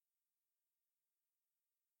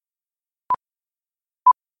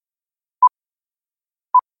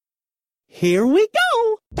Here we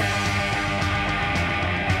go!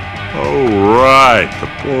 Oh, right, the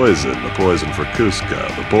poison for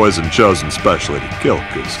Kuzco, the poison chosen specially to kill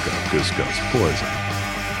Kuzco's poison.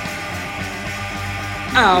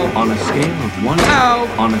 Ow. On a scale of 1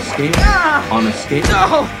 Ow. On a scale On a scale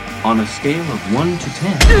No. On a scale of 1 to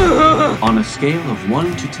 10 On a scale of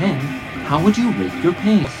 1 to 10, how would you rate your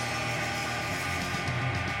pain?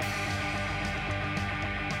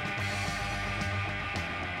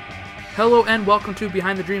 Hello and welcome to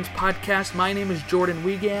Behind the Dreams podcast. My name is Jordan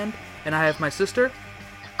Wiegand, and I have my sister,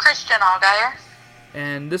 Christian Allgaier.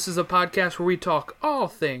 and this is a podcast where we talk all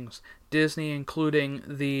things Disney, including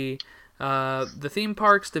the theme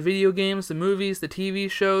parks, the video games, the movies, the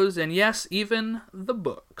TV shows, and yes, even the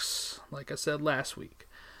books, like I said last week.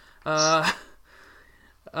 All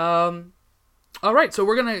right, so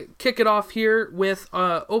we're going to kick it off here with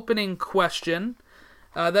an opening question.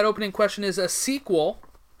 That opening question is a sequel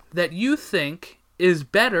that you think is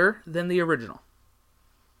better than the original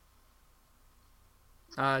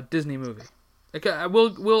Disney movie.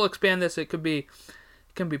 We'll expand this. It can be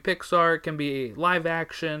Pixar, it can be live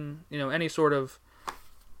action, any sort of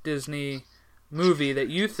Disney movie that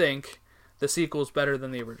you think the sequel is better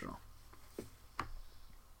than the original.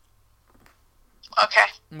 Okay.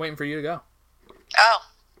 I'm waiting for you to go. Oh,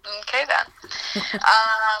 okay then.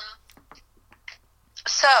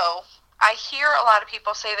 So, I hear a lot of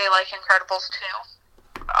people say they like Incredibles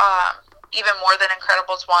 2, even more than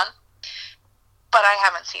Incredibles 1, but I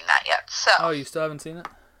haven't seen that yet, so... Oh, you still haven't seen it?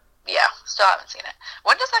 Yeah, still haven't seen it.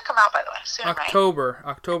 When does that come out, by the way? Soon, right?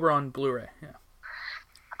 October on Blu-ray, yeah.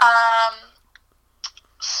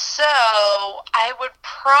 So, I would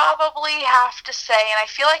probably have to say, and I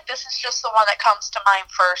feel like this is just the one that comes to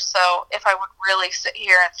mind first, so if I would really sit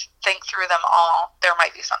here and think through them all, there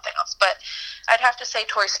might be something else. But I'd have to say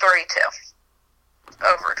Toy Story 2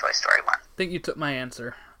 over Toy Story 1. I think you took my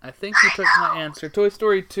answer. Toy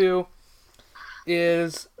Story 2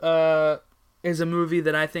 is a movie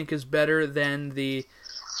that I think is better than the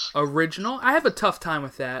original. I have a tough time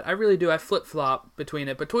with that. I really do. I flip-flop between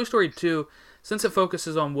it. But Toy Story 2... since it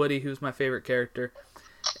focuses on Woody, who's my favorite character,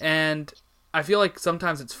 and I feel like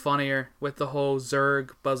sometimes it's funnier with the whole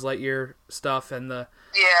Zurg, Buzz Lightyear stuff, and the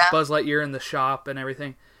Buzz Lightyear in the shop and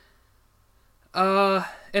everything. And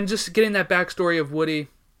just getting that backstory of Woody.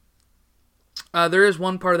 There is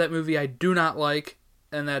one part of that movie I do not like,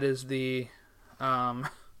 and that is the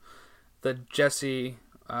Jessie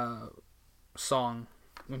song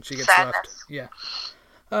when she gets Sadness. left. Yeah.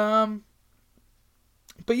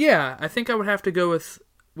 But yeah, I think I would have to go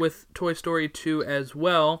with Toy Story 2 as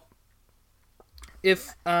well.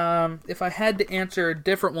 If I had to answer a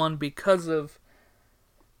different one because of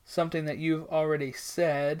something that you've already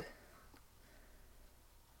said,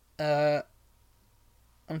 I'm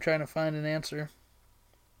trying to find an answer.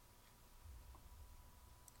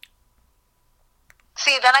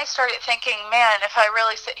 See, then I started thinking, man, if I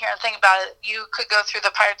really sit here and think about it, you could go through the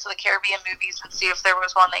Pirates of the Caribbean movies and see if there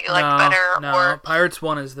was one that you liked better. No, Pirates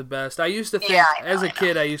 1 is the best. I used to think, as a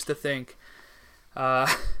kid, I used to think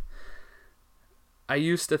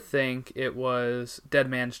it was Dead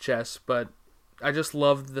Man's Chest, but I just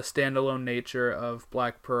loved the standalone nature of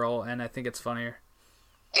Black Pearl, and I think it's funnier.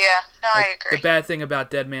 Yeah, no, I agree. The bad thing about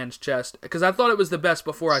Dead Man's Chest, because I thought it was the best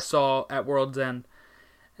before I saw At World's End,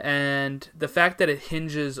 and the fact that it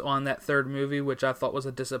hinges on that third movie, which I thought was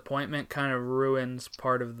a disappointment, kind of ruins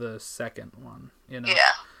part of the second one,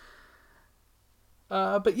 Yeah.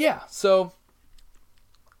 But yeah, so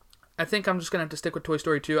I think I'm just going to have to stick with Toy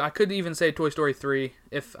Story 2. I could even say Toy Story 3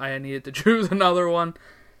 if I needed to choose another one,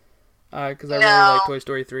 because I really like Toy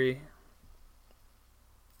Story 3.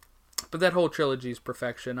 But that whole trilogy is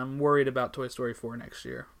perfection. I'm worried about Toy Story 4 next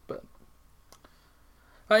year, but...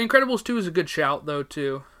 Incredibles 2 is a good shout, though,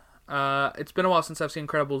 too. It's been a while since I've seen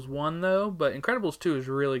Incredibles 1, though, but Incredibles 2 is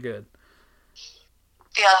really good.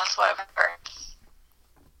 Yeah, that's what I've heard.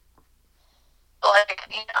 Like, I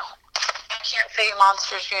can't say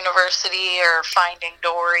Monsters University or Finding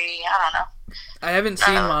Dory. I don't know. I haven't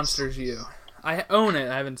seen Monsters U. I own it.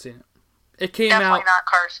 I haven't seen it. It came Definitely out... not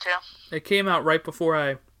Cars 2. It came out right before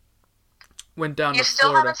I went down to Florida. You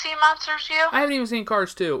still haven't seen Monsters U? I haven't even seen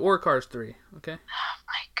Cars 2 or Cars 3, okay? Oh,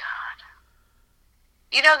 my God.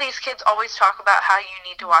 You know, these kids always talk about how you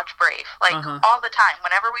need to watch Brave. Like, all the time.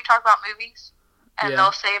 Whenever we talk about movies, and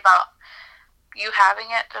they'll say about you having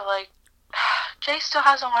it, they're like, Jay still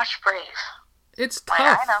hasn't watched Brave. It's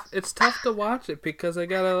tough. I know. It's tough to watch it because I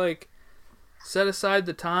gotta, set aside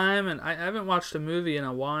the time, and I haven't watched a movie in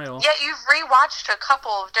a while. Yeah, you've rewatched a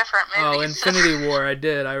couple of different movies. Oh, Infinity War, I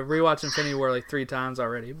did. I rewatched Infinity War 3 times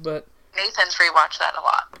already, but... Nathan's rewatched that a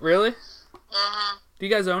lot. Really? Mm-hmm. Do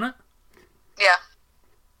you guys own it? Yeah.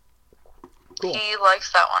 Cool. He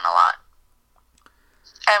likes that one a lot.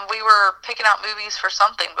 And we were picking out movies for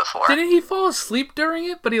something before. Didn't he fall asleep during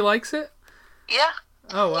it, but he likes it? Yeah.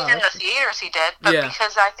 Oh, wow. In the theaters he did, but Yeah.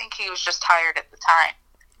 because I think he was just tired at the time.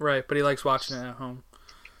 Right, but he likes watching it at home.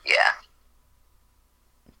 Yeah.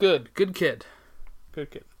 Good kid.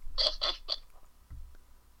 Good kid.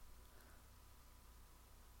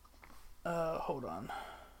 Hold on.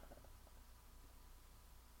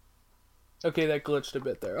 Okay, that glitched a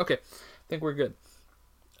bit there. Okay, I think we're good.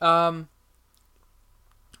 Alright,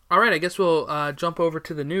 I guess we'll jump over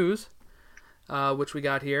to the news, which we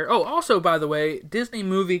got here. Oh, also, by the way, Disney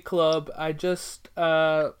Movie Club, they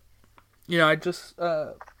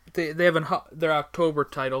have their October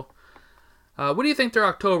title. What do you think their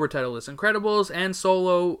October title is? Incredibles and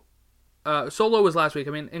Solo. Solo was last week.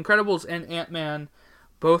 I mean, Incredibles and Ant-Man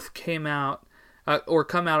both came out, or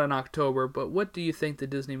come out in October, but what do you think the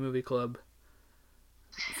Disney Movie Club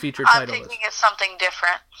feature title is? I'm thinking it's something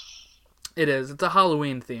different. It is. It's a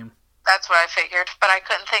Halloween theme. That's what I figured, but I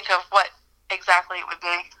couldn't think of what exactly it would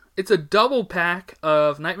be. It's a double pack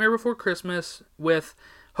of Nightmare Before Christmas with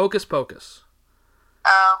Hocus Pocus.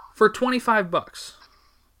 Oh. For $25.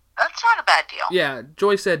 That's not a bad deal. Yeah,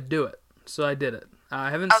 Joy said do it, so I did it.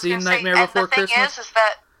 I haven't seen Nightmare Before Christmas. The thing is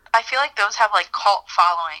that I feel like those have like cult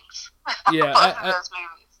followings. Yeah, both of those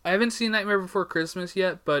movies. I haven't seen Nightmare Before Christmas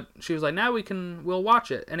yet, but she was like, now we'll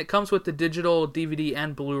watch it. And it comes with the digital DVD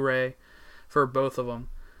and Blu-ray for both of them.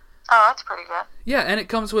 Oh, that's pretty good. Yeah, and it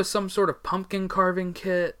comes with some sort of pumpkin carving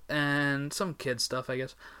kit and some kid stuff, I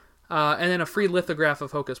guess. And then a free lithograph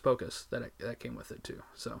of Hocus Pocus that came with it too.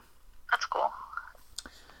 So that's cool.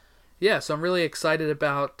 Yeah, so I'm really excited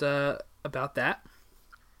about that.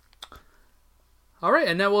 All right,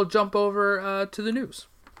 and now we'll jump over to the news.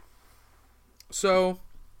 So,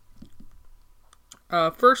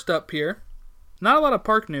 first up here, not a lot of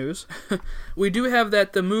park news. We do have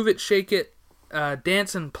that the Move It, Shake It,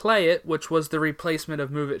 Dance and Play It, which was the replacement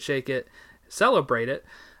of Move It, Shake It, Celebrate It,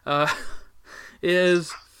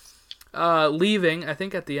 is leaving, I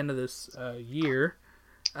think, at the end of this year.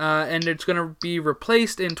 And it's going to be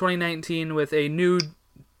replaced in 2019 with a new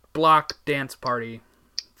block dance party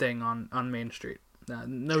thing on Main Street.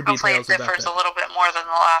 No details Hopefully it about differs that. a little bit more than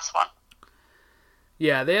the last one.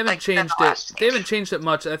 Yeah, they haven't changed it. They haven't changed it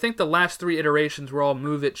much. I think the last 3 iterations were all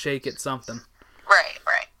Move It, Shake It, something. Right.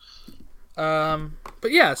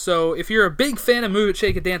 But yeah, so if you're a big fan of Move It,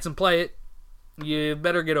 Shake It, Dance and Play It, you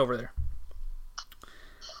better get over there.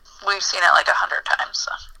 We've seen it like 100 times,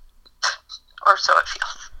 so. Or so it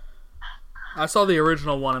feels. I saw the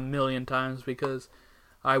original one a million times because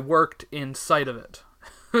I worked in sight of it.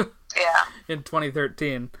 Yeah. In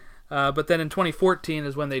 2013. But then in 2014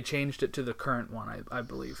 is when they changed it to the current one, I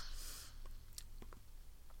believe.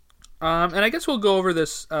 And I guess we'll go over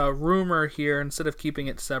this rumor here instead of keeping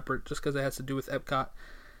it separate, just because it has to do with Epcot.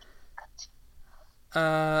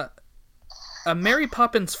 A Mary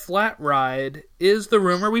Poppins flat ride is the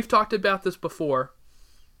rumor. We've talked about this before.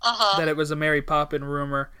 That it was a Mary Poppins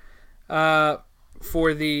rumor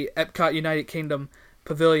for the Epcot United Kingdom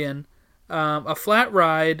Pavilion. A flat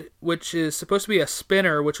ride, which is supposed to be a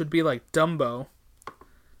spinner, which would be like Dumbo.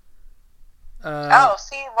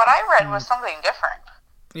 See, what I read was something different.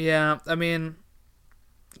 Yeah, I mean,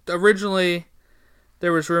 originally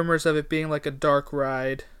there was rumors of it being like a dark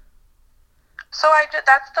ride. So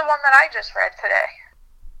that's the one that I just read today.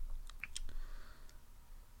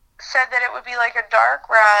 Said that it would be like a dark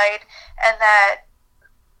ride, and that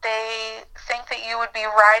they think that you would be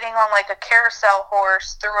riding on like a carousel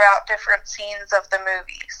horse throughout different scenes of the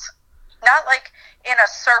movies. Not like in a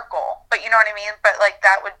circle, but you know what I mean? But like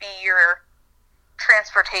that would be your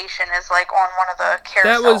transportation, is like on one of the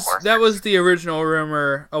carousel horses. That was the original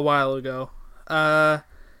rumor a while ago. But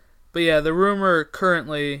yeah, the rumor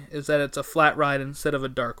currently is that it's a flat ride instead of a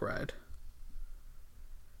dark ride.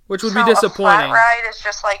 Which would be disappointing. A flat ride is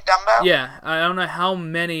just like Dumbo? Yeah, I don't know how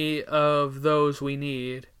many of those we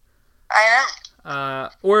need. I know.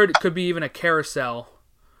 Or it could be even a carousel,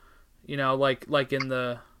 like in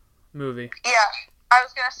the movie. Yeah, I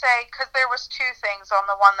was going to say, because there was 2 things on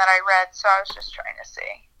the one that I read, so I was just trying to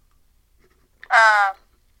see.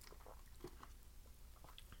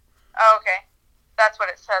 Okay, that's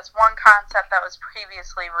what it says. One concept that was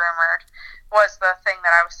previously rumored was the thing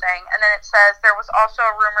that I was saying. And then it says there was also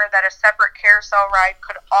a rumor that a separate carousel ride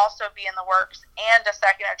could also be in the works and a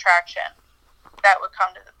second attraction that would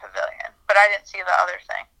come to the pavilion. But I didn't see the other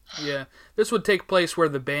thing. Yeah. This would take place where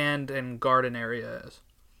the band and garden area is.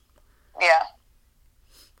 Yeah.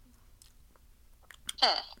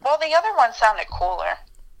 Well, the other one sounded cooler.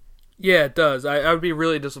 Yeah, it does. I would be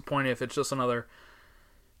really disappointed if it's just another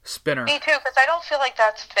spinner. Me too, because I don't feel like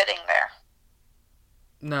that's fitting there.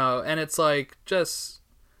 No, and it's like, just...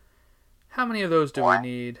 How many of those do we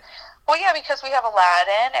need? Well, yeah, because we have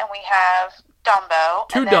Aladdin, and we have Dumbo.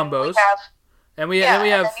 Two and then Dumbos. We have, and we and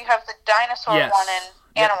have... then you have the dinosaur yes, one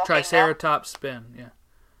in Animal Kingdom. Triceratops spin, yeah.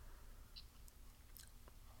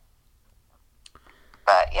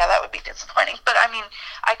 But, yeah, that would be disappointing. But, I mean,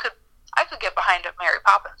 I could get behind a Mary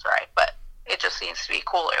Poppins ride, but it just seems to be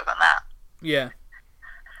cooler than that. Yeah.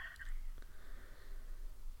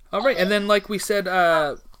 All right, and then like we said,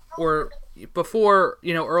 or before,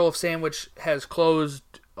 Earl of Sandwich has closed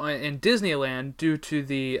in Disneyland due to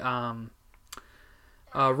the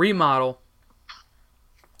remodel.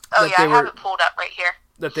 Oh yeah, I have it pulled up right here.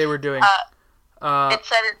 That they were doing. It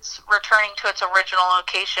said it's returning to its original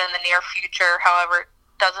location in the near future. However, it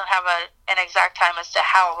doesn't have an exact time as to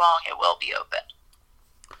how long it will be open.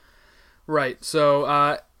 Right.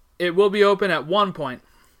 So it will be open at one point.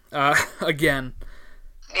 Again.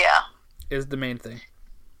 Yeah. Is the main thing.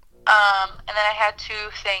 And then I had two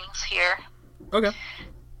things here. Okay.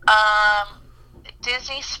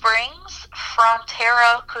 Disney Springs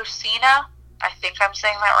Frontera Cocina. I think I'm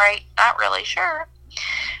saying that right. Not really sure.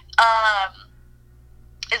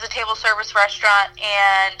 Is a table service restaurant,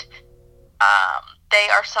 and they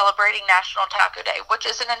are celebrating National Taco Day, which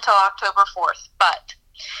isn't until October 4th. But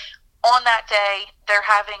on that day, they're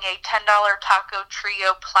having a $10 taco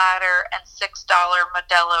trio platter and $6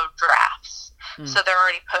 Modelo drafts. So they're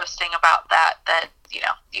already posting about that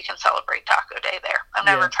you can celebrate Taco Day there. I've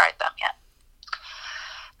never tried them yet.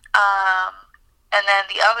 And then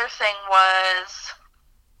the other thing was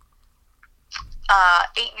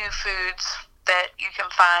 8 new foods that you can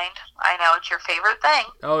find. I know it's your favorite thing.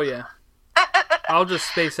 Oh, yeah. I'll just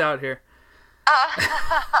space out here.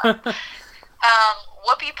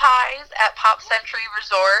 Whoopie pies at Pop Century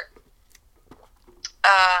Resort.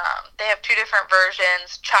 They have two different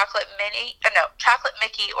versions, chocolate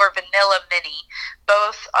Mickey or vanilla mini.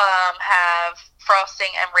 Both have frosting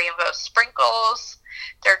and rainbow sprinkles.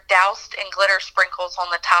 They're doused in glitter sprinkles on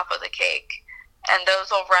the top of the cake, and those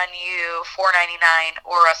will run you $4.99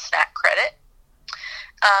 or a snack credit.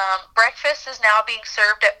 Breakfast is now being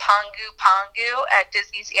served at Pangu Pangu at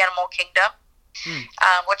Disney's Animal Kingdom,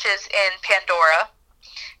 which is in Pandora,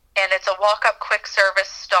 and it's a walk-up quick service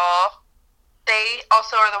stall. They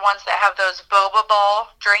also are the ones that have those boba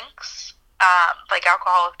ball drinks, like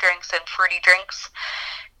alcoholic drinks and fruity drinks,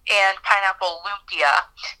 and pineapple lumpia.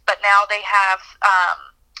 But now they have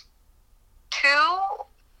two,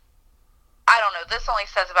 I don't know, this only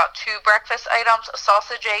says about 2 breakfast items, a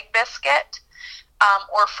sausage egg biscuit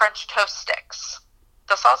or French toast sticks.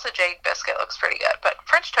 The sausage egg biscuit looks pretty good, but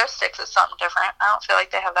French toast sticks is something different. I don't feel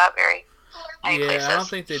like they have that very many places. I don't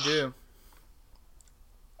think they do.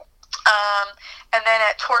 And then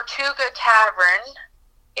at Tortuga Tavern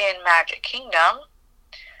in Magic Kingdom,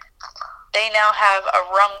 they now have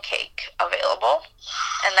a rum cake available,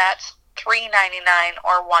 and that's $3.99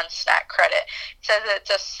 or 1 snack credit. It says it's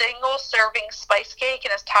a single serving spice cake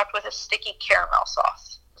and is topped with a sticky caramel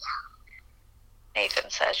sauce. Nathan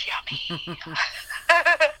says yummy.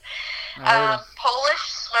 Polish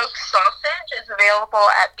smoked sausage is available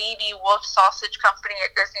at BB Wolf Sausage Company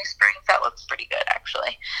at Disney Springs. That looks pretty good,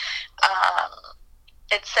 actually.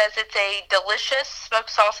 It says it's a delicious smoked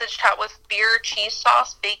sausage topped with beer, cheese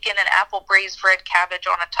sauce, bacon, and apple braised red cabbage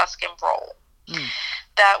on a Tuscan roll.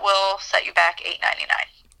 That will set you back $8.99.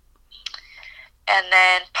 And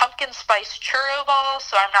then pumpkin spice churro balls.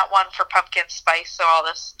 So I'm not one for pumpkin spice. So all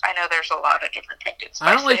this, I know there's a lot of different pumpkin spice.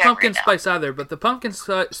 I don't like pumpkin spice either, but the pumpkin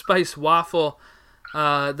spice waffle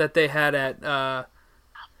that they had at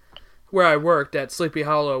where I worked at Sleepy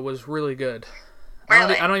Hollow was really good.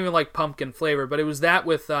 Really? I don't even like pumpkin flavor, but it was that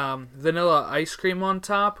with vanilla ice cream on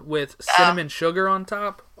top with cinnamon sugar on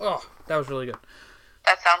top. Oh, that was really good.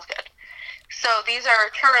 That sounds good. So these are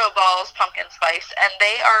churro balls, pumpkin spice, and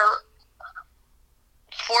they are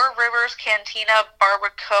Four Rivers Cantina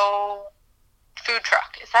Barbacoa food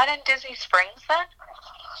truck. Is that in Disney Springs then?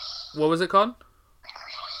 What was it called?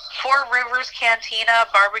 Four Rivers Cantina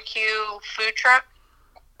Barbecue food truck.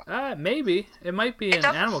 Maybe. It might be in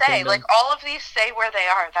Animal say. Kingdom. Like, all of these say where they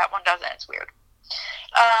are. That one doesn't. It's weird.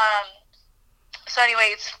 So anyway,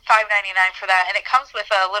 it's $5.99 for that. And it comes with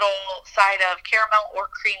a little side of caramel or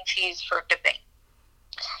cream cheese for dipping.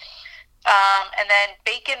 And then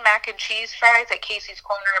bacon mac and cheese fries at Casey's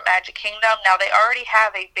Corner at Magic Kingdom. Now, they already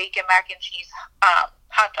have a bacon mac and cheese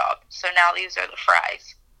hot dog. So now these are the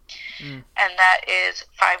fries. And that is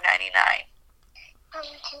 $5.99.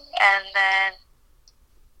 And then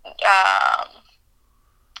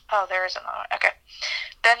Oh, there is another one. Okay.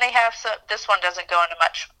 Then they have some. This one doesn't go into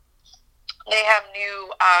much. They have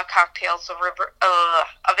new cocktails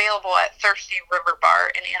available at Thirsty River Bar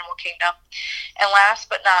in Animal Kingdom. And last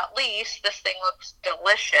but not least, this thing looks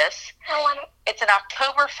delicious. I want it. It's an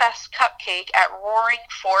Oktoberfest cupcake at Roaring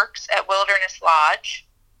Forks at Wilderness Lodge.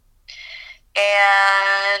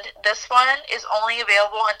 And this one is only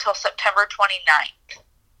available until September 29th.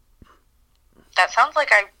 That sounds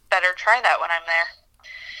like I better try that when I'm there.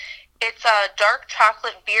 It's a dark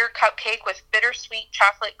chocolate beer cupcake with bittersweet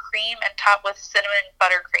chocolate cream and topped with cinnamon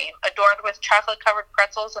buttercream, adorned with chocolate-covered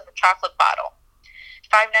pretzels in the chocolate bottle.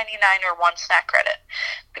 $5.99 or 1 snack credit.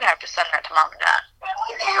 I'm going to have to send that to Mom and Dad.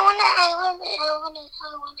 I want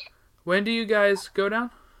it. When do you guys go down?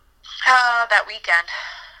 That weekend.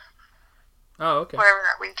 Oh, okay. Whatever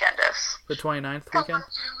that weekend is. The 29th weekend?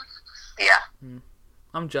 Yeah.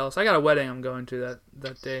 I'm jealous. I got a wedding I'm going to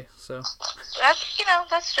that day, so.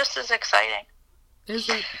 That's just as exciting. Is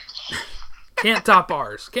it? Can't top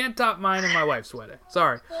ours. Can't top mine and my wife's wedding.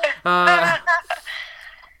 Sorry. I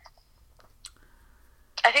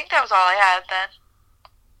think that was all I had then.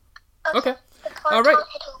 Okay. All right.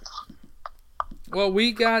 Well,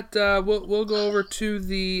 we got. We'll go over to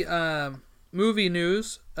the movie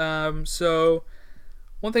news. So,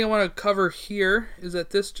 one thing I want to cover here is that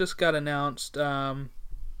this just got announced 2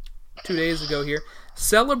 days ago here.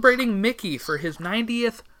 Celebrating Mickey for his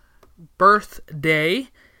 90th birthday.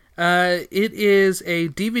 It is a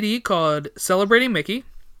DVD called Celebrating Mickey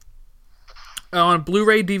on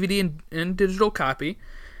Blu-ray, DVD, and digital copy.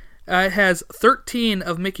 It has 13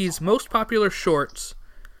 of Mickey's most popular shorts,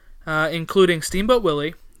 including Steamboat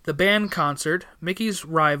Willie, The Band Concert, Mickey's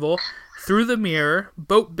Rival, Through the Mirror,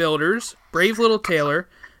 Boat Builders, Brave Little Tailor,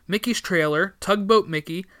 Mickey's Trailer, Tugboat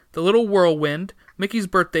Mickey, The Little Whirlwind, Mickey's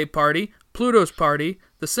Birthday Party, Pluto's Party,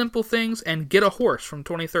 The Simple Things, and Get a Horse from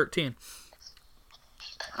 2013.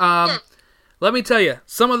 Let me tell you,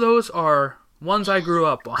 some of those are ones I grew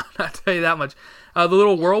up on. I'll tell you that much. The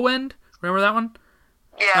Little Whirlwind, remember that one?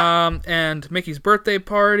 Yeah. And Mickey's Birthday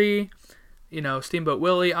Party, Steamboat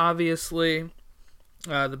Willie, obviously.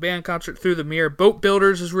 The Band Concert, Through the Mirror. Boat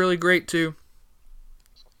Builders is really great, too.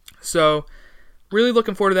 So, really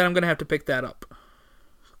looking forward to that. I'm going to have to pick that up.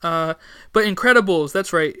 But Incredibles,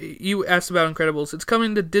 that's right. You asked about Incredibles. It's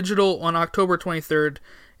coming to digital on October 23rd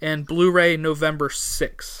and Blu-ray November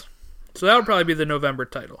 6th. So that would probably be the November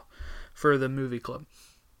title for the movie club.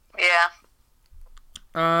 Yeah.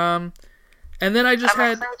 And then I just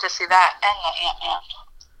I'm excited to see that and the Ant-Man.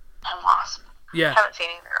 I'm awesome. Yeah. Haven't seen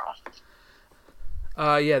either of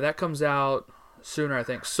them. Yeah, that comes out sooner, I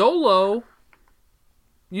think. Solo.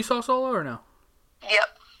 You saw Solo or no?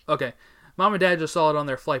 Yep. Okay. Mom and Dad just saw it on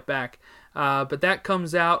their flight back. But that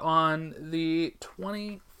comes out on the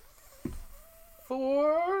 24th?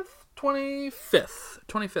 25th.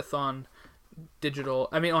 25th on digital.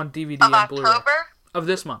 I mean, on DVD Of and Blu-ray. October? Of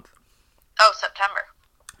this month. Oh, September.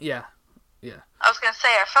 Yeah. I was going to say,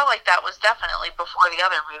 I felt like that was definitely before the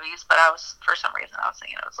other movies, but for some reason, I was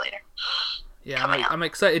thinking it was later. Yeah, I'm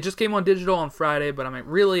excited. It just came on digital on Friday, but I'm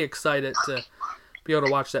really excited to be able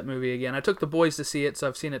to watch that movie again. I took the boys to see it, so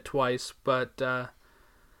I've seen it twice, but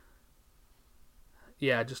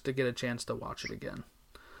yeah, just to get a chance to watch it again.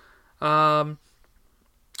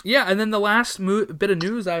 Yeah, and then the last bit of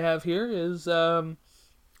news I have here is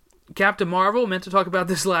Captain Marvel. I meant to talk about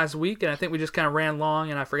this last week, and I think we just kind of ran long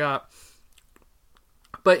and I forgot.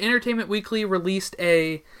 But Entertainment Weekly released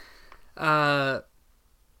a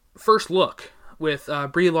first look with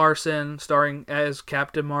Brie Larson starring as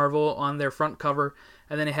Captain Marvel on their front cover.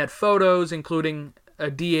 And then it had photos, including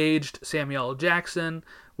a de-aged Samuel L. Jackson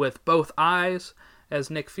with both eyes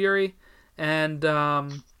as Nick Fury. And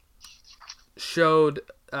showed...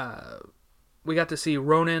 we got to see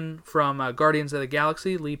Ronan from Guardians of the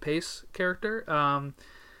Galaxy, Lee Pace character,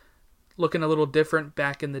 looking a little different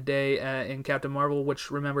back in the day in Captain Marvel,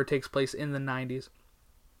 which, remember, takes place in the 90s.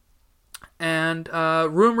 And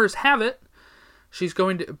rumors have it,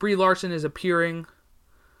 Brie Larson is appearing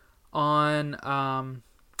on,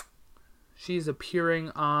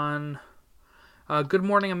 Good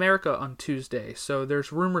Morning America on Tuesday. So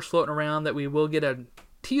there's rumors floating around that we will get a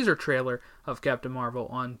teaser trailer of Captain Marvel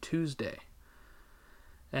on Tuesday.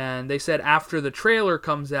 And they said after the trailer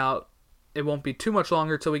comes out, it won't be too much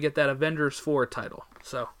longer till we get that Avengers 4 title.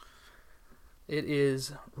 So it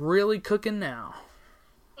is really cooking now.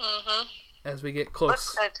 Mm-hmm. As we get close.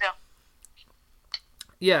 Looks good too.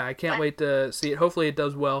 Yeah, I can't wait to see it. Hopefully it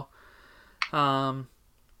does well. Kind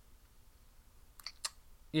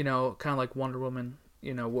of like Wonder Woman.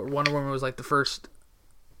 Wonder Woman was like the first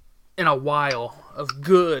in a while of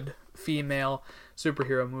good female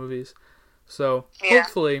superhero movies. So Yeah.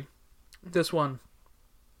 hopefully this one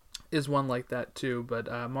is one like that too, but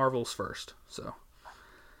Marvel's first. So,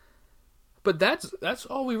 but that's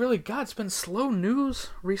all we really got. It's been slow news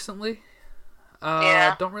recently.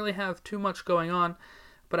 Yeah. Don't really have too much going on,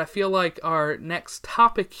 but I feel like our next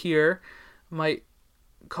topic here might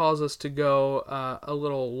cause us to go a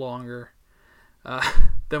little longer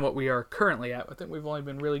than what we are currently at. I think we've only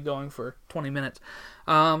been really going for 20 minutes.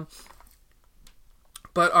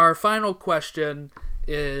 But our final question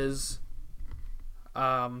is,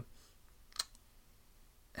 how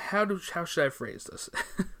should I phrase this?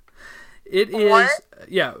 It is, What?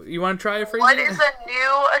 yeah, you want to try a phrase? What is a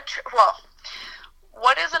new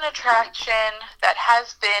what is an attraction that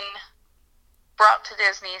has been brought to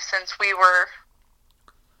Disney since we were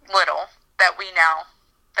little that we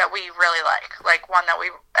really like one that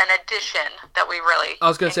an addition that we really I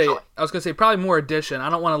was gonna enjoy? say probably more addition. I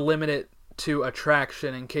don't want to limit it to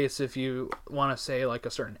attraction in case if you want to say like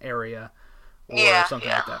a certain area or something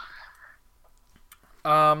like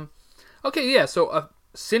that. Okay, yeah. So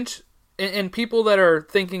since and people that are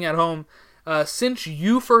thinking at home, since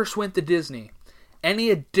you first went to Disney, any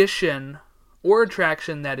addition or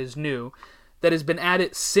attraction that is new that has been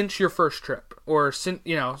added since your first trip, or since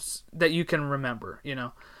that you can remember,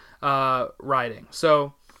 riding.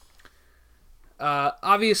 So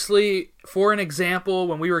obviously, for an example,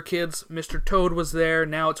 when we were kids, Mr. Toad was there.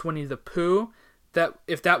 Now it's Winnie the Pooh. That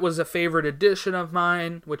if that was a favorite addition of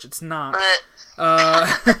mine, which it's not,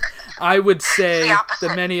 I would say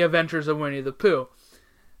the Many Adventures of Winnie the Pooh.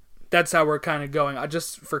 That's how we're kind of going.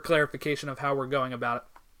 Just for clarification of how we're going about it.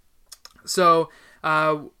 So,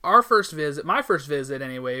 my first visit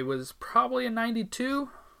anyway, was probably in 92.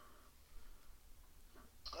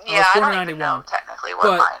 Yeah, I don't 91. even know technically what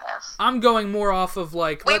But mine is. I'm going more off of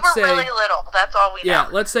like, We let's were say, really little. That's all we know. yeah,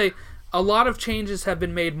 let's say a lot of changes have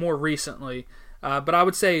been made more recently. But I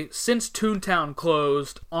would say since Toontown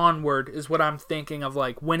closed onward is what I'm thinking of,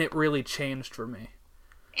 like when it really changed for me.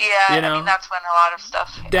 Yeah, You know? I mean that's when a lot of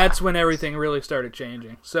stuff. Yeah. That's when everything really started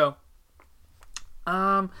changing. So,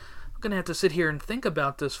 I'm gonna have to sit here and think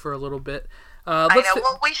about this for a little bit. I know.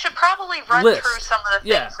 Well, we should probably run List. through some of the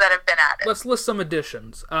Yeah. things that have been added. Let's list some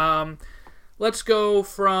additions. Let's go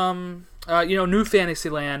from New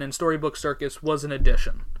Fantasyland and Storybook Circus was an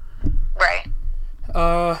addition. Right.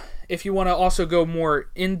 If you want to also go more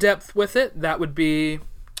in depth with it, that would be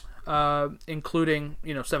including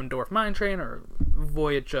Seven Dwarf Mine Train or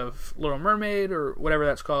Voyage of Little Mermaid or whatever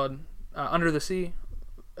that's called, Under the Sea.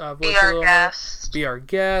 Voyage Be of Our Little Mermaid. Guest. Be Our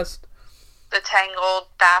Guest. The Tangled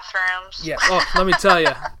bathrooms. Yeah. Oh, let me tell you,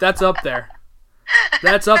 that's up there.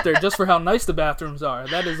 That's up there just for how nice the bathrooms are.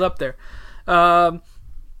 That is up there.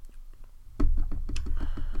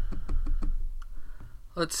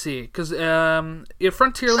 Let's see, because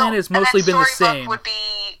Frontierland has mostly been the same. Would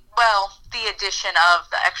be the addition of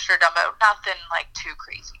the extra Dumbo. Nothing like too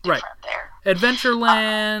crazy different there.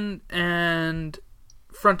 Adventureland and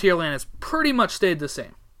Frontierland has pretty much stayed the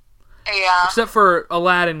same. Yeah. Except for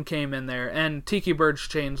Aladdin came in there, and Tiki Birds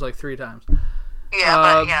changed like 3 times. Yeah,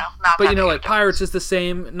 but not But that big like of a Pirates is the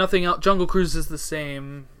same, nothing else. Jungle Cruise is the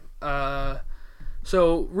same.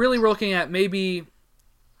 So really we're looking at maybe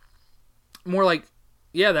more like,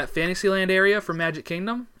 that Fantasyland area for Magic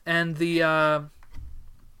Kingdom, and the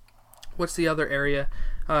what's the other area?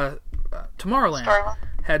 Tomorrowland Storyland.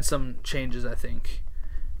 had some changes, I think.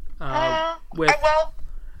 With well,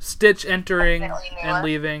 Stitch entering Definitely and newer.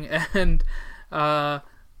 leaving, and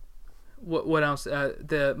what else?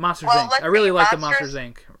 The Monsters Well, Inc. let's I really see, like the Monsters-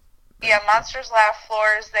 Monsters Inc. yeah, Monsters Laugh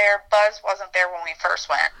Floor is there. Buzz wasn't there when we first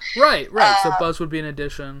went. Right. So Buzz would be an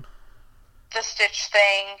addition. The Stitch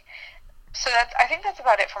thing. So I think that's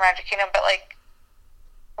about it for Magic Kingdom. But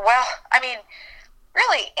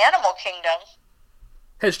really, Animal Kingdom.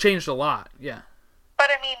 Has changed a lot. Yeah. But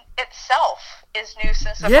itself is new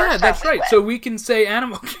since the Yeah, first that's time we right. went. So we can say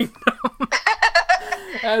Animal Kingdom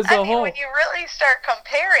as a whole. When you really start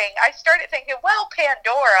comparing, I started thinking,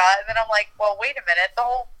 Pandora, and then I'm like, wait a minute, the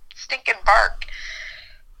whole stinking park.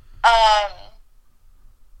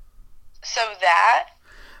 So that.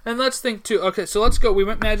 And let's think too. Okay, so let's go. We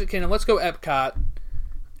went Magic Kingdom. Let's go Epcot.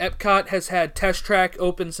 Epcot has had Test Track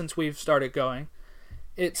open since we've started going.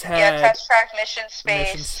 It's had Test Track, Mission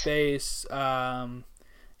Space. Mission Space.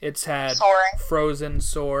 It's had Soaring. Frozen,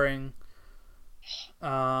 Soaring. 3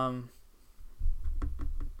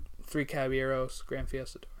 Caballeros, Grand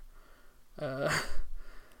Fiesta Tour.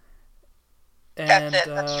 And, That's it.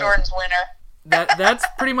 That's Jordan's winner. That's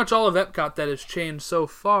pretty much all of Epcot that has changed so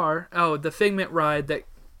far. Oh, the Figment ride that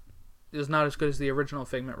is not as good as the original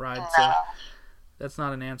Figment ride, so No. that's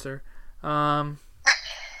not an answer. So,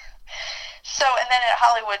 and then at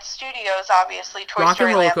Hollywood Studios, obviously, Toy Rock and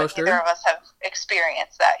Story Roller Land, but Coaster. neither of us have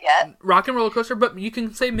experienced that yet. Rock and Roller Coaster, but you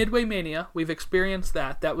can say Midway Mania. We've experienced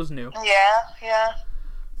that. That was new. Yeah.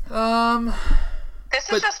 This is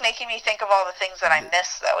But- just making me think of all the things that I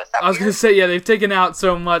missed, though. Is that I was weird? gonna say, yeah, they've taken out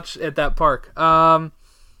so much at that park.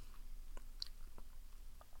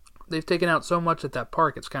 They've taken out so much at that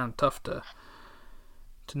park. It's kind of tough to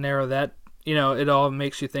narrow that. You know, it all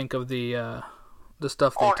makes you think of the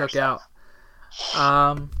stuff they Older took stuff.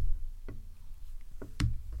 out.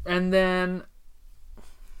 And then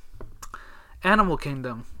Animal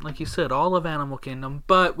Kingdom, like you said, all of Animal Kingdom.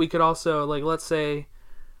 But we could also, like, let's say,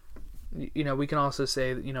 you know, we can also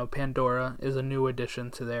say that, you know, Pandora is a new addition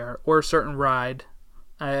to there, or a certain ride.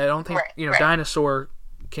 I don't think, Right, you know, right. Dinosaur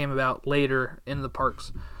came about later in the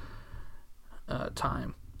park's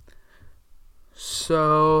time.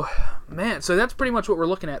 So, man, so that's pretty much what we're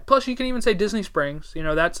looking at. Plus, you can even say Disney Springs. You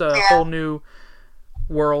know, that's a Yeah. whole new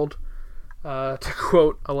world, to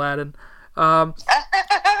quote Aladdin. Man,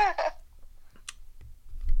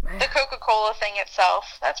 The Coca-Cola thing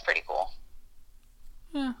itself, that's pretty cool.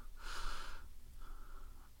 yeah.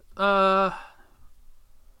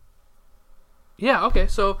 Yeah, okay,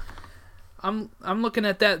 so I'm looking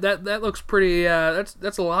at that. That looks pretty.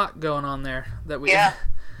 That's a lot going on there that we Yeah.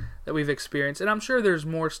 that we've experienced, and I'm sure there's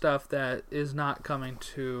more stuff that is not coming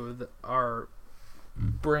to our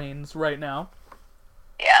brains right now.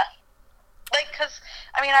 Yeah. Like, because,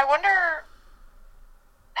 I mean, I wonder,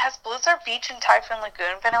 has Blizzard Beach and Typhoon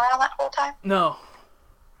Lagoon been around that whole time? No.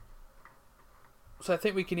 So I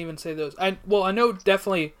think we can even say those. I know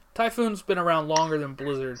definitely Typhoon's been around longer than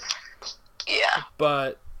Blizzard, Yeah.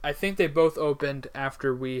 but I think they both opened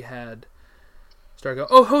after we had started going.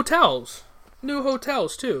 Oh, hotels, new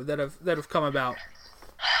hotels too that have come about.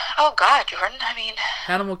 Oh, God, Jordan. I mean,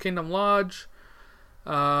 Animal Kingdom Lodge.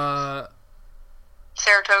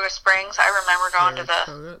 Saratoga Springs. I remember going to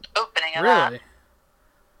Saratoga. the opening of that. Really?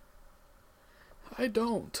 I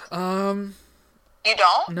don't. You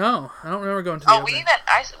don't? No, I don't remember going to the Oh, we opening.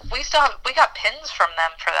 we got pins from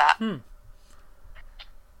them for that.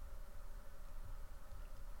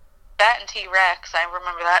 That and T-Rex, I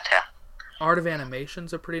remember that too. Art of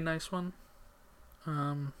Animation's a pretty nice one.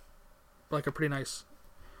 Like a pretty nice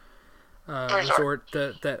resort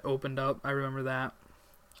that opened up. I remember that.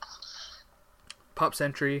 Pop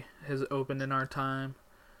Century has opened in our time.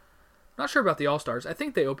 Not sure about the All-Stars. I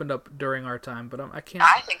think they opened up during our time, but I can't.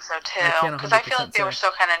 I think so too, I can't because I feel like 100% they were say.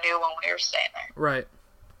 still kind of new when we were staying there. Right.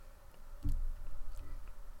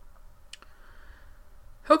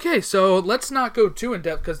 Okay, so let's not go too in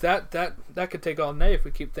depth because that could take all day if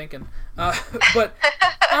we keep thinking. But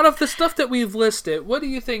out of the stuff that we've listed, what do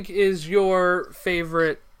you think is your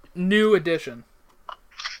favorite new addition?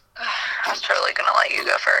 I was totally gonna let you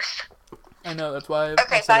go first. I know, that's why. I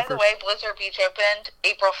Okay, said by it the first. way, Blizzard Beach opened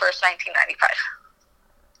April 1st, 1995.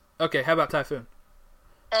 Okay, how about Typhoon?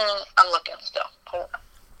 I'm looking still. Hold on.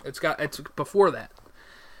 It's before that,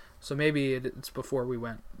 so maybe it's before we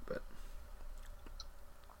went. But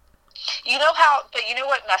You know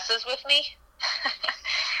what messes with me?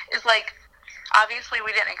 Is like, obviously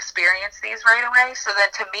we didn't experience these right away, so then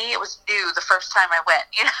to me it was new the first time I went.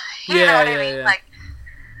 You know what I mean? yeah.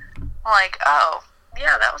 Like, oh,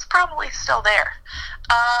 yeah, that was probably still there.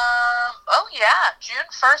 Oh yeah, June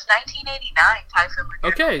 1st, 1989, Typhoon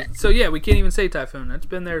Lagoon. okay, so yeah, we can't even say Typhoon. It's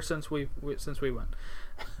been there since we went.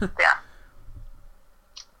 Yeah.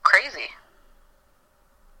 Crazy.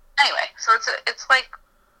 Anyway, so it's like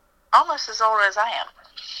almost as old as I am.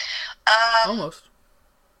 Almost.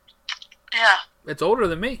 Yeah. It's older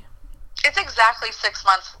than me. It's exactly 6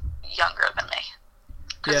 months younger than me.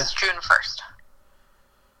 Because Yeah. it's June 1st.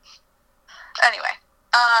 Anyway.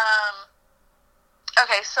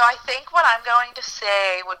 Okay, so I think what I'm going to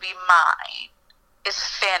say would be mine is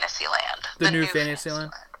Fantasyland. The new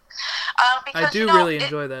Fantasyland? Because, I do really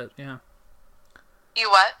enjoy that, yeah. You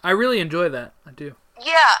what? I really enjoy that. I do.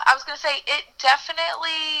 Yeah, I was going to say, it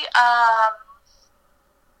definitely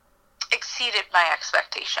exceeded my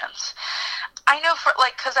expectations. I know for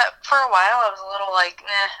a while I was a little like,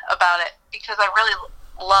 about it, because I really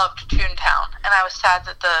loved Toontown, and I was sad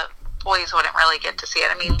that the boys wouldn't really get to see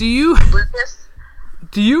it. I mean, Do you Lucas?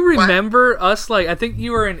 do you remember us, like, I think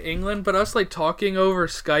you were in England, but us, like, talking over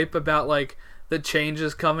Skype about, like, the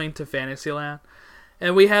changes coming to Fantasyland?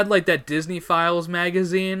 And we had, like, that Disney Files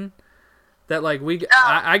magazine that, like,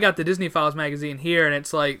 I got the Disney Files magazine here, and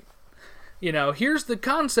it's like, you know, here's the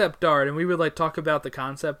concept art, and we would, like, talk about the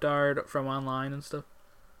concept art from online and stuff.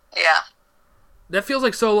 Yeah. That feels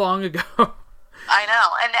like so long ago. I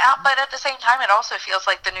know, but at the same time, it also feels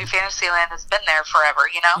like the new Fantasyland has been there forever.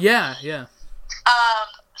 Yeah.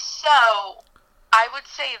 So I would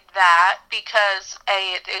say that because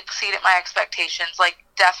it exceeded my expectations. Like,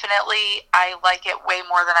 definitely, I like it way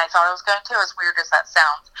more than I thought I was going to. As weird as that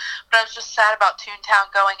sounds, but I was just sad about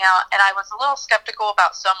Toontown going out, and I was a little skeptical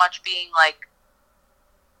about so much being like,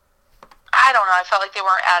 I don't know. I felt like they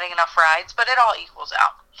weren't adding enough rides, but it all equals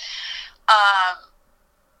out.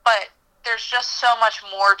 But there's just so much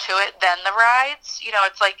more to it than the rides.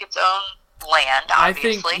 It's like its own land,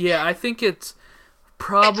 obviously. I think it's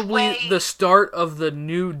probably the start of the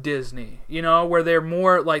new Disney, where they're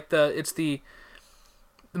more like it's the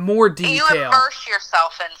more detail. You immerse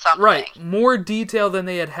yourself in something. Right, more detail than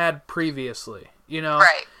they had previously,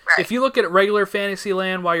 Right. If you look at regular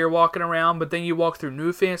Fantasyland while you're walking around, but then you walk through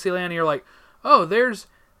New Fantasyland and you're like, oh, there's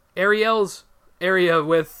Ariel's area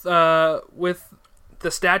with the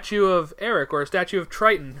statue of Eric or a statue of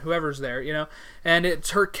Triton, whoever's there, and it's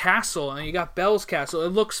her castle, and you got Belle's castle. It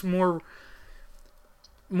looks more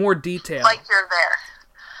detailed. Like you're there.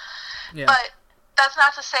 Yeah. But that's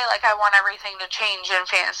not to say, like, I want everything to change in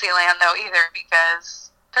Fantasyland, though, either,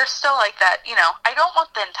 because there's still, like, that, I don't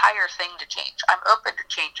want the entire thing to change. I'm open to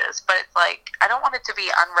changes, but it's like, I don't want it to be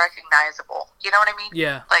unrecognizable. You know what I mean?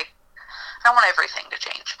 Yeah. Like, I don't want everything to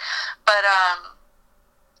change. But,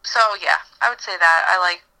 so, yeah, I would say that. I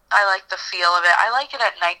like the feel of it. I like it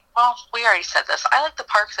at night. Well, we already said this. I like the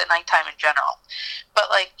parks at nighttime in general.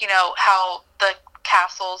 But, like, how the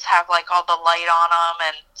castles have, like, all the light on them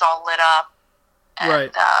and it's all lit up. And,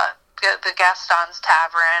 right. The Gaston's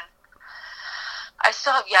Tavern. I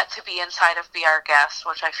still have yet to be inside of Be Our Guest,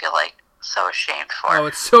 which I feel like so ashamed for. Oh,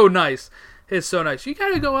 it's so nice. It's so nice. You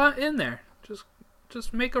gotta go out in there.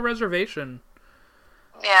 Just make a reservation.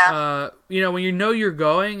 Yeah. When you're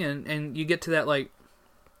going and you get to that, like,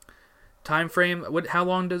 time frame, how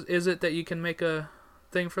long is it that you can make a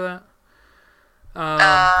thing for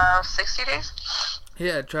that? 60 days?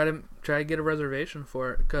 Yeah, try to get a reservation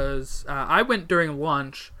for it, because I went during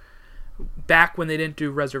lunch back when they didn't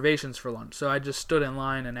do reservations for lunch, so I just stood in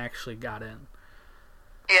line and actually got in.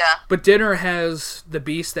 Yeah. But dinner has the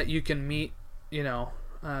Beast that you can meet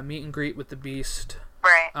and greet with the Beast.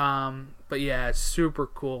 Right. But yeah, it's super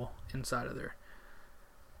cool inside of there.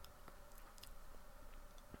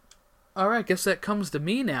 Alright, guess that comes to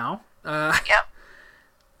me now. Yep.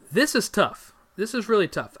 This is tough. This is really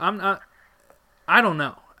tough. I don't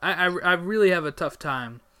know. I really have a tough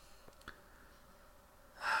time.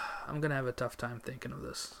 I'm going to have a tough time thinking of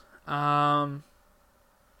this.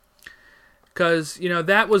 Because,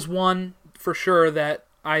 that was one for sure that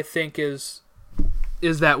I think is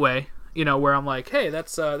that way. Where I'm like, hey,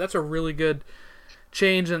 that's a really good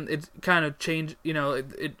change, and it kind of change.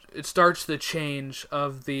 It starts the change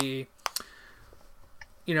of the.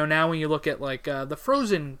 Now when you look at like the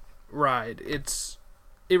Frozen ride, it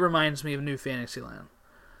reminds me of New Fantasyland.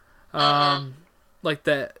 Like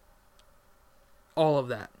that, all of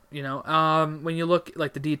that. When you look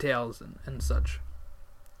like the details and such.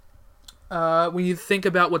 When you think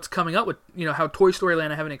about what's coming up with, how Toy Story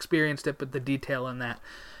Land, I haven't experienced it, but the detail in that.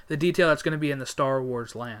 The detail that's going to be in the Star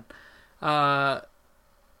Wars land. And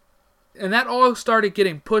that all started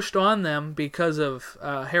getting pushed on them because of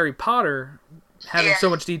Harry Potter having so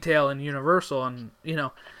much detail in Universal, and,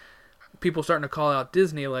 people starting to call out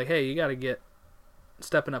Disney like, hey, you got to get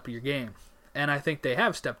stepping up your game. And I think they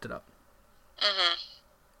have stepped it up.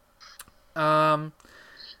 Yeah,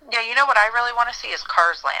 what I really want to see is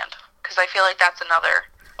Cars Land, because I feel like that's another...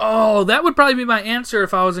 Oh, that would probably be my answer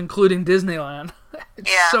if I was including Disneyland.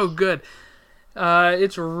 It's so good.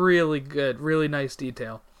 It's really good. Really nice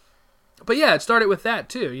detail. But yeah, it started with that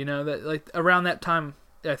too. That like around that time,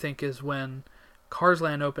 I think, is when Cars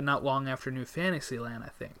Land opened, not long after New Fantasyland, I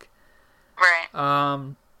think. Right.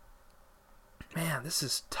 Man, this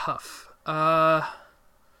is tough.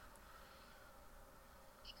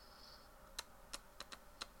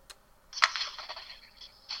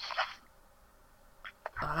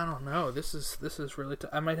 I don't know. This is really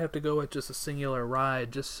I might have to go with just a singular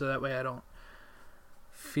ride, just so that way I don't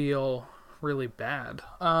feel really bad.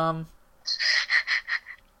 I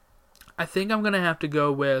think I'm gonna have to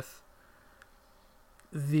go with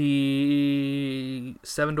the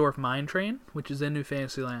Seven Dwarf Mine Train, which is in New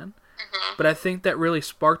Fantasyland. But I think that really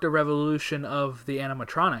sparked a revolution of the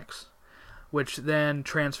animatronics, which then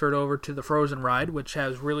transferred over to the Frozen ride, which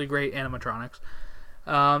has really great animatronics.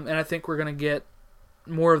 And I think we're gonna get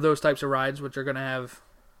more of those types of rides, which are going to have,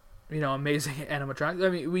 amazing animatronics. I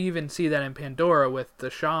mean, we even see that in Pandora with the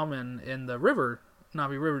shaman in the Na'vi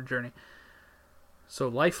River journey. So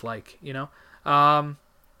lifelike,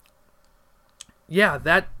 yeah,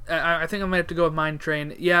 that I think I might have to go with Mine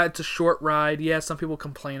Train. Yeah, it's a short ride. Yeah, some people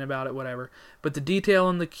complain about it, whatever. But the detail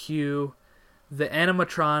in the queue, the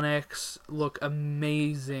animatronics look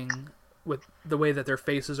amazing with the way that their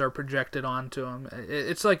faces are projected onto them.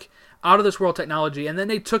 It's like out of this world technology. And then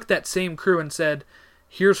they took that same crew and said,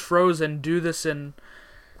 "Here's Frozen. Do this in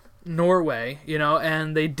Norway,"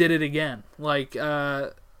 and they did it again. Like,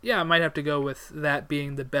 yeah, I might have to go with that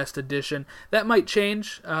being the best addition. That might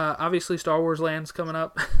change. Obviously, Star Wars Land's coming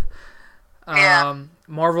up.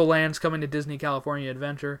 Marvel Land's coming to Disney California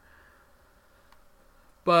Adventure.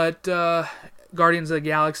 But Guardians of the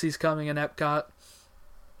Galaxy's coming in Epcot.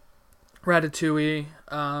 Ratatouille.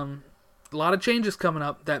 A lot of changes coming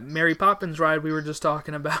up. That Mary Poppins ride we were just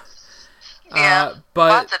talking about. Yeah, but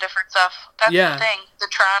lots of different stuff. That's the thing. The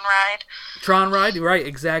Tron ride. Tron ride, right,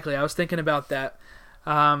 exactly. I was thinking about that.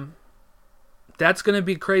 That's going to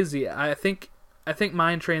be crazy. I think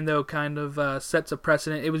Mine Train, though, kind of sets a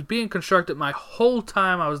precedent. It was being constructed my whole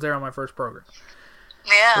time I was there on my first program.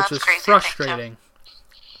 Yeah, which that's was crazy. Frustrating.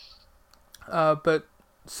 But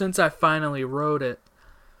since I finally rode it,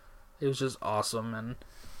 it was just awesome. And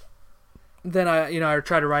then I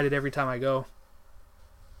try to ride it every time I go.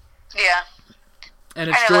 Yeah. And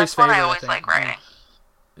it's I know, Joy's that's one favorite. I always like riding.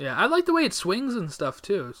 Yeah, I like the way it swings and stuff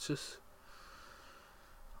too. It's just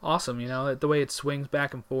awesome, the way it swings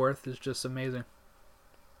back and forth is just amazing.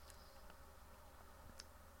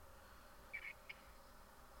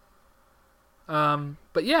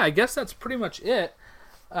 But yeah, I guess that's pretty much it.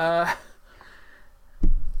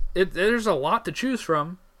 There's a lot to choose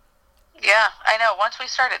from. Yeah, I know. Once we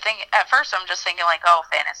started thinking, at first I'm just thinking like, oh,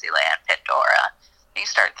 Fantasyland, Pandora. You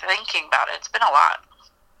start thinking about it, it's been a lot.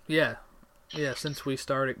 Yeah, since we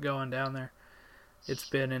started going down there, it's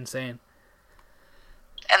been insane.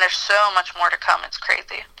 And there's so much more to come, it's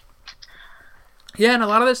crazy. Yeah, and a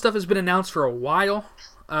lot of this stuff has been announced for a while.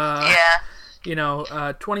 Yeah.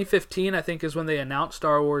 2015, I think, is when they announced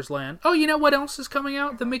Star Wars Land. Oh, you know what else is coming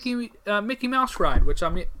out? The Mickey Mouse ride, which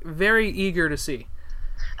I'm very eager to see.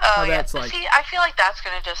 Oh, yeah. That's like. See, I feel like that's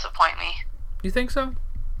going to disappoint me. You think so?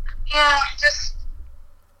 Yeah,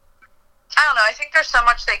 I don't know. I think there's so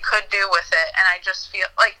much they could do with it, and I just feel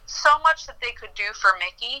like so much that they could do for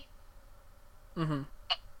Mickey. Mm-hmm.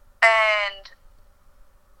 And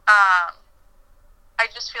I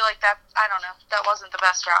just feel like that, I don't know, that wasn't the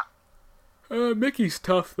best route. Mickey's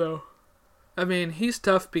tough, though. I mean, he's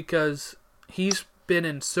tough because he's been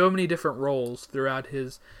in so many different roles throughout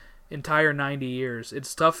his entire 90 years.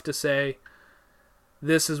 It's tough to say,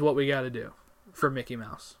 this is what we got to do for Mickey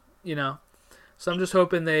Mouse, So I'm just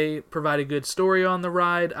hoping they provide a good story on the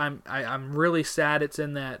ride. I'm really sad it's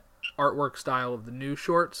in that artwork style of the new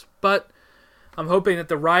shorts, but I'm hoping that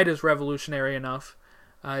the ride is revolutionary enough.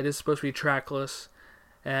 It is supposed to be trackless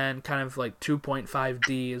and kind of like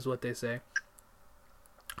 2.5D is what they say.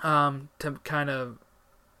 To kind of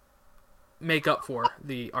make up for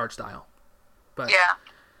the art style. But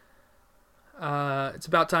yeah. It's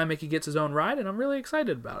about time Mickey gets his own ride, and I'm really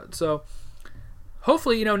excited about it. So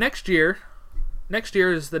hopefully, next year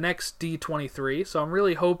is the next D23, so I'm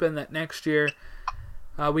really hoping that next year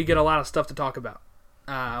we get a lot of stuff to talk about.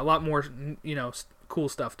 A lot more, cool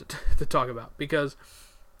stuff to talk about, because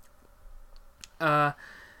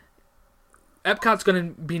Epcot's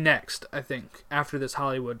going to be next, I think, after this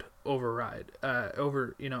Hollywood overdue.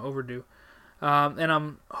 And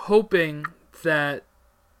I'm hoping that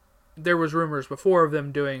there was rumors before of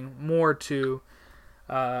them doing more to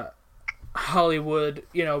Hollywood,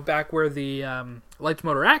 back where the Lights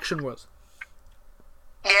Motor Action was.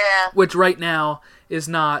 Yeah. Which right now is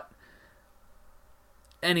not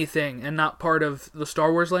anything, and not part of the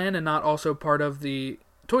Star Wars Land, and not also part of the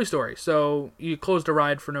Toy Story. So you closed a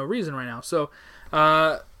ride for no reason right now. So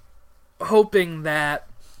hoping that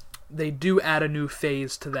they do add a new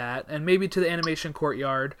phase to that, and maybe to the Animation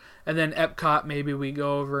Courtyard, and then Epcot, maybe we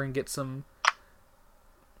go over and get some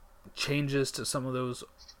changes to some of those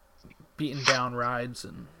beaten down rides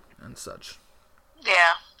and such.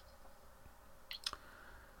 Yeah.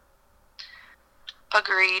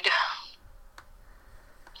 Agreed.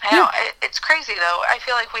 I know, it's crazy though. I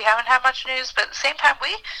feel like we haven't had much news, but at the same time,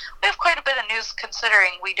 we have quite a bit of news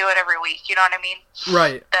considering we do it every week. You know what I mean?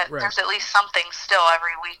 Right. There's at least something still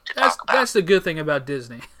every week to talk about. That's the good thing about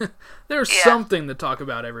Disney. There's something to talk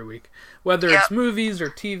about every week, whether it's movies or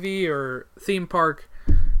TV or theme park.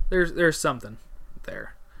 There's something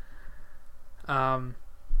there. But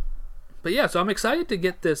yeah, so I'm excited to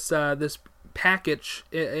get this this package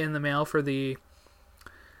in the mail for the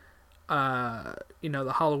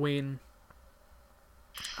the Halloween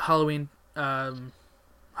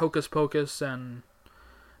Hocus Pocus and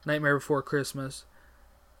Nightmare Before Christmas.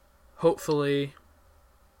 Hopefully,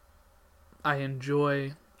 I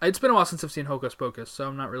enjoy... It's been a while since I've seen Hocus Pocus, so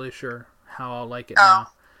I'm not really sure how I'll like it now.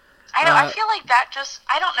 I know, I feel like that just...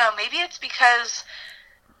 I don't know, maybe it's because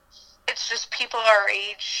it's just people our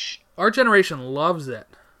age... Our generation loves it.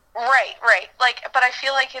 Right. Like, but I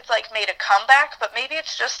feel like it's, like, made a comeback, but maybe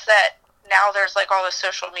it's just that now there's, like, all this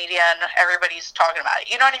social media and everybody's talking about it.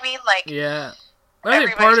 You know what I mean? Like, yeah. I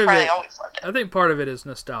think part of it... always loved it. I think part of it is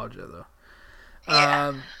nostalgia, though.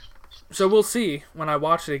 Yeah. So we'll see when I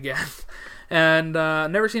watch it again. And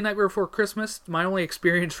never seen Nightmare Before Christmas. My only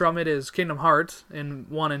experience from it is Kingdom Hearts in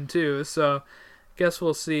 1 and 2. So guess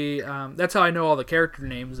we'll see. That's how I know all the character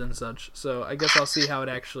names and such. So I guess I'll see how it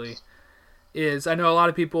actually is. I know a lot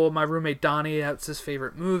of people. My roommate Donnie, that's his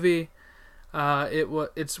favorite movie.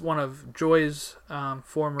 It's one of Joy's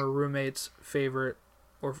former roommates' favorite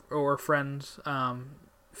or friends'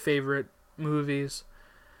 favorite movies.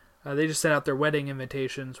 They just sent out their wedding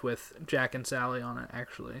invitations with Jack and Sally on it,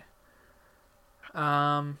 actually.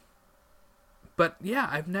 But yeah,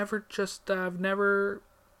 I've never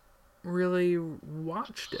really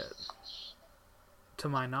watched it, to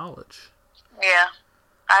my knowledge. Yeah,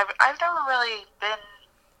 I've never really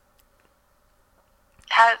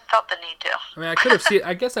felt the need to. I mean, I could have seen.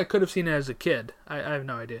 I guess I could have seen it as a kid. I have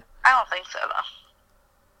no idea. I don't think so, though.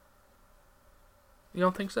 You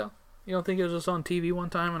don't think so? You don't think it was just on TV one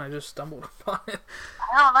time and I just stumbled upon it?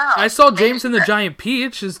 I don't know. I saw James and the Giant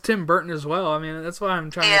Peach as Tim Burton as well. I mean, that's why I'm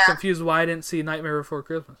trying to confuse why I didn't see Nightmare Before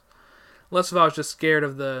Christmas. Unless if I was just scared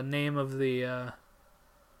of the name of the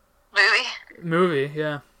movie,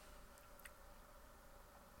 yeah.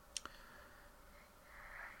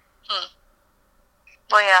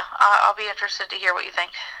 Well, yeah, I'll be interested to hear what you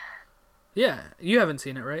think. Yeah, you haven't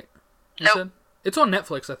seen it, right? You Nope. said? It's on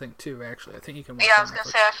Netflix, I think, too, actually. I think you can watch it. Yeah, I was going to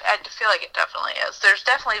say, I feel like it definitely is. There's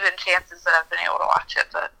definitely been chances that I've been able to watch it,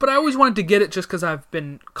 but I always wanted to get it just because I've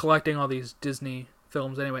been collecting all these Disney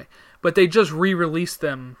films anyway. But they just re-released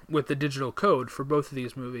them with the digital code for both of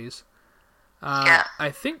these movies. yeah. I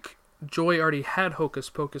think Joy already had Hocus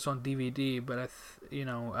Pocus on DVD, but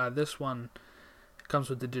this one comes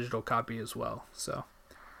with the digital copy as well. So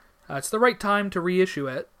it's the right time to reissue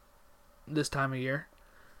it this time of year.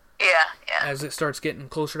 Yeah. As it starts getting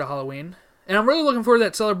closer to Halloween. And I'm really looking forward to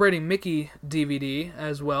that Celebrating Mickey DVD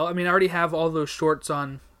as well. I mean, I already have all those shorts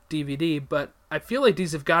on DVD, but I feel like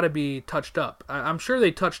these have got to be touched up. I'm sure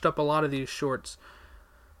they touched up a lot of these shorts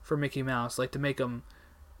for Mickey Mouse, like to make them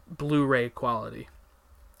Blu-ray quality.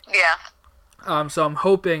 Yeah. So I'm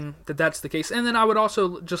hoping that that's the case. And then I would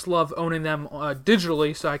also just love owning them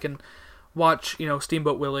digitally so I can watch,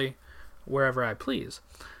 Steamboat Willie wherever I please.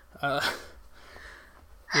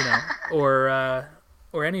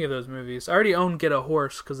 Or any of those movies. I already own Get a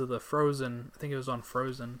Horse because of the Frozen. I think it was on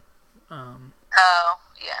Frozen. Oh,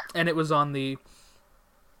 yeah. And it was on the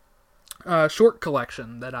short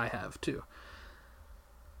collection that I have too.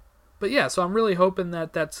 But yeah, so I'm really hoping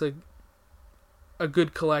that that's a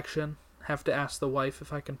good collection. Have to ask the wife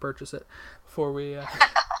if I can purchase it before we.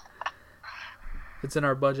 It's in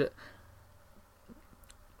our budget.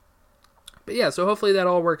 But yeah, so hopefully that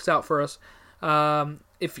all works out for us.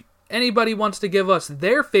 If anybody wants to give us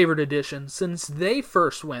their favorite edition since they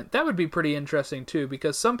first went, that would be pretty interesting too,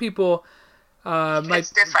 because some people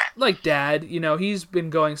might, different. like Dad, he's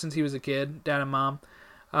been going since he was a kid, Dad and Mom.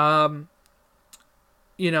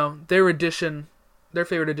 Their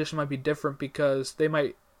favorite edition might be different because it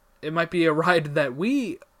might be a ride that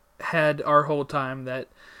we had our whole time that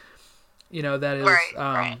that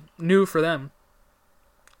is new for them.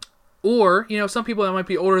 Or, some people that might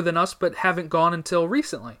be older than us but haven't gone until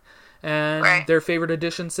recently. And their favorite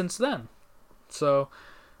edition since then. So,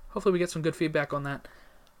 hopefully we get some good feedback on that.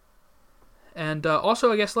 And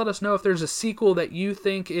also, I guess, let us know if there's a sequel that you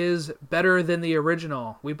think is better than the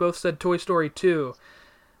original. We both said Toy Story 2.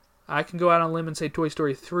 I can go out on a limb and say Toy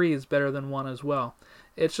Story 3 is better than 1 as well.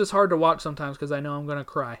 It's just hard to watch sometimes because I know I'm going to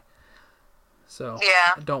cry. So,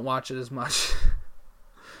 don't watch it as much.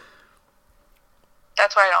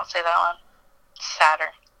 That's why I don't say that one. It's sadder.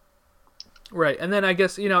 Right, and then I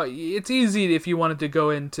guess, it's easy if you wanted to go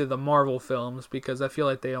into the Marvel films because I feel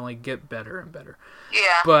like they only get better and better. Yeah,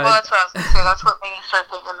 but, well, that's what I was going to say. That's what made me start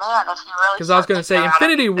thinking, man, if you really... Because I was going to say,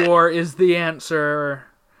 Infinity War is the answer.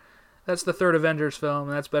 That's the third Avengers film,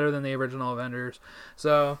 and that's better than the original Avengers.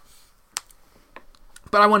 So,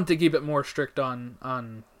 but I wanted to keep it more strict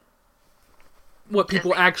on what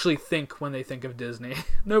people actually think when they think of Disney.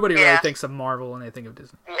 Nobody really thinks of Marvel when they think of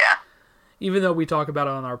Disney. Yeah. Even though we talk about it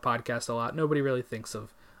on our podcast a lot, nobody really thinks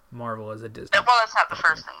of Marvel as a Disney. Well, that's not the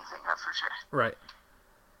first thing you think of, for sure. Right.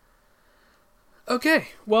 Okay,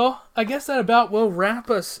 well, I guess that about will wrap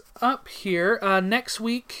us up here. Next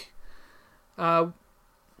week, I'm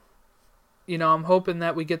hoping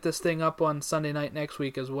that we get this thing up on Sunday night next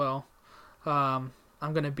week as well. I'm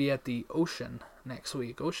going to be at the Ocean next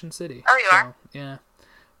week, Ocean City. Oh, you are? Yeah.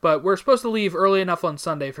 But we're supposed to leave early enough on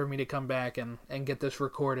Sunday for me to come back and get this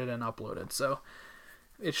recorded and uploaded. So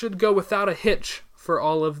it should go without a hitch for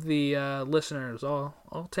all of the listeners, all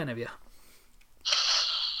 10 of you.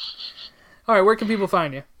 All right, where can people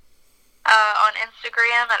find you? On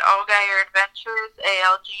Instagram at Allgeier Adventures,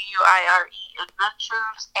 ALGUIRE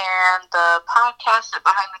Adventures, and the podcast at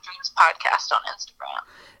Behind the Dreams Podcast on Instagram.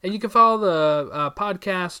 And you can follow the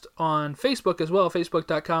podcast on Facebook as well,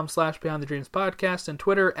 facebook.com/Behind the Dreams Podcast, and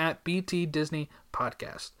Twitter at BT Disney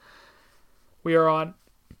Podcast. We are on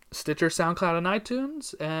Stitcher, SoundCloud, and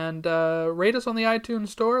iTunes, and rate us on the iTunes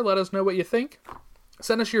store. Let us know what you think.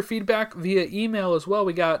 Send us your feedback via email as well.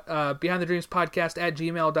 We got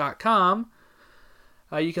behindthedreamspodcast@gmail.com.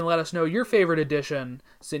 You can let us know your favorite edition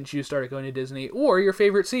since you started going to Disney, or your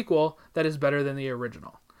favorite sequel that is better than the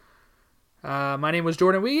original. My name was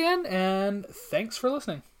Jordan Wiegand, and thanks for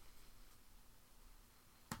listening.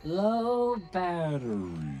 Low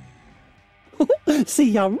battery. See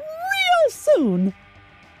ya real soon.